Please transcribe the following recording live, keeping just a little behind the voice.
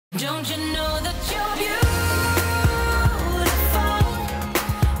Don't you know that you're beautiful,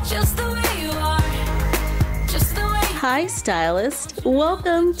 just the way you are, just the way you are. Hi stylist,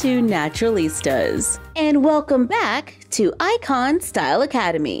 welcome to Naturalistas, and welcome back to Icon Style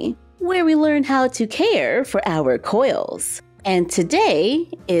Academy, where we learn how to care for our coils. And today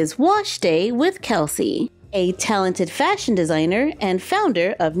is Wash Day with Kelsey, a talented fashion designer and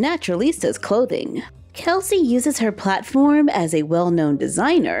founder of Naturalistas Clothing. Kelsey uses her platform as a well-known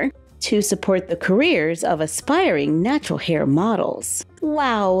designer to support the careers of aspiring natural hair models.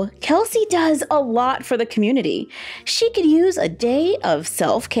 Wow, Kelsey does a lot for the community. She could use a day of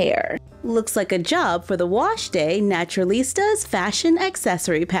self-care. Looks like a job for the Wash Day Naturalistas Fashion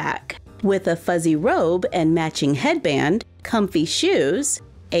Accessory Pack. With a fuzzy robe and matching headband, comfy shoes,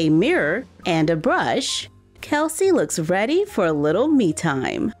 a mirror, and a brush, Kelsey looks ready for a little me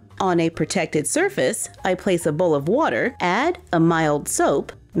time. On a protected surface, I place a bowl of water, add a mild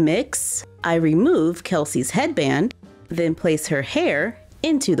soap, mix. I remove Kelsey's headband, then place her hair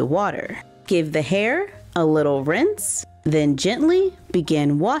into the water. Give the hair a little rinse, then gently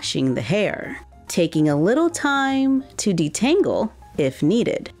begin washing the hair, taking a little time to detangle if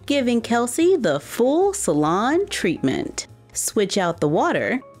needed, giving Kelsey the full salon treatment. Switch out the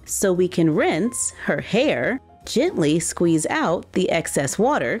water so we can rinse her hair, gently squeeze out the excess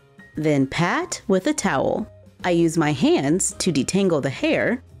water, then pat with a towel. I use my hands to detangle the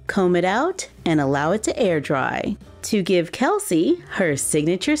hair, comb it out, and allow it to air dry. To give Kelsey her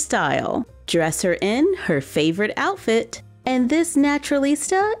signature style, dress her in her favorite outfit, and this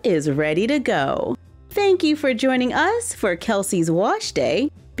Naturalista is ready to go. Thank you for joining us for Kelsey's Wash Day.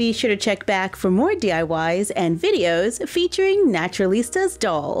 Be sure to check back for more DIYs and videos featuring Naturalistas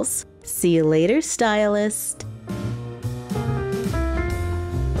dolls. See you later, stylist.